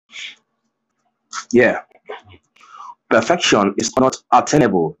Yeah, perfection is not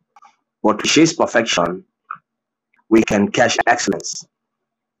attainable, but to chase perfection, we can catch excellence.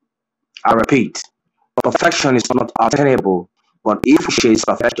 I repeat, perfection is not attainable, but if we chase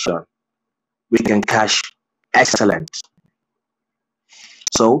perfection, we can catch excellence.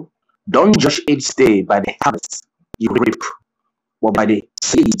 So, don't judge each day by the harvest you reap, but by the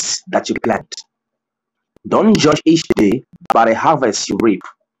seeds that you plant. Don't judge each day by the harvest you reap,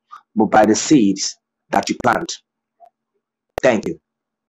 but by the seeds that you plant. Thank you.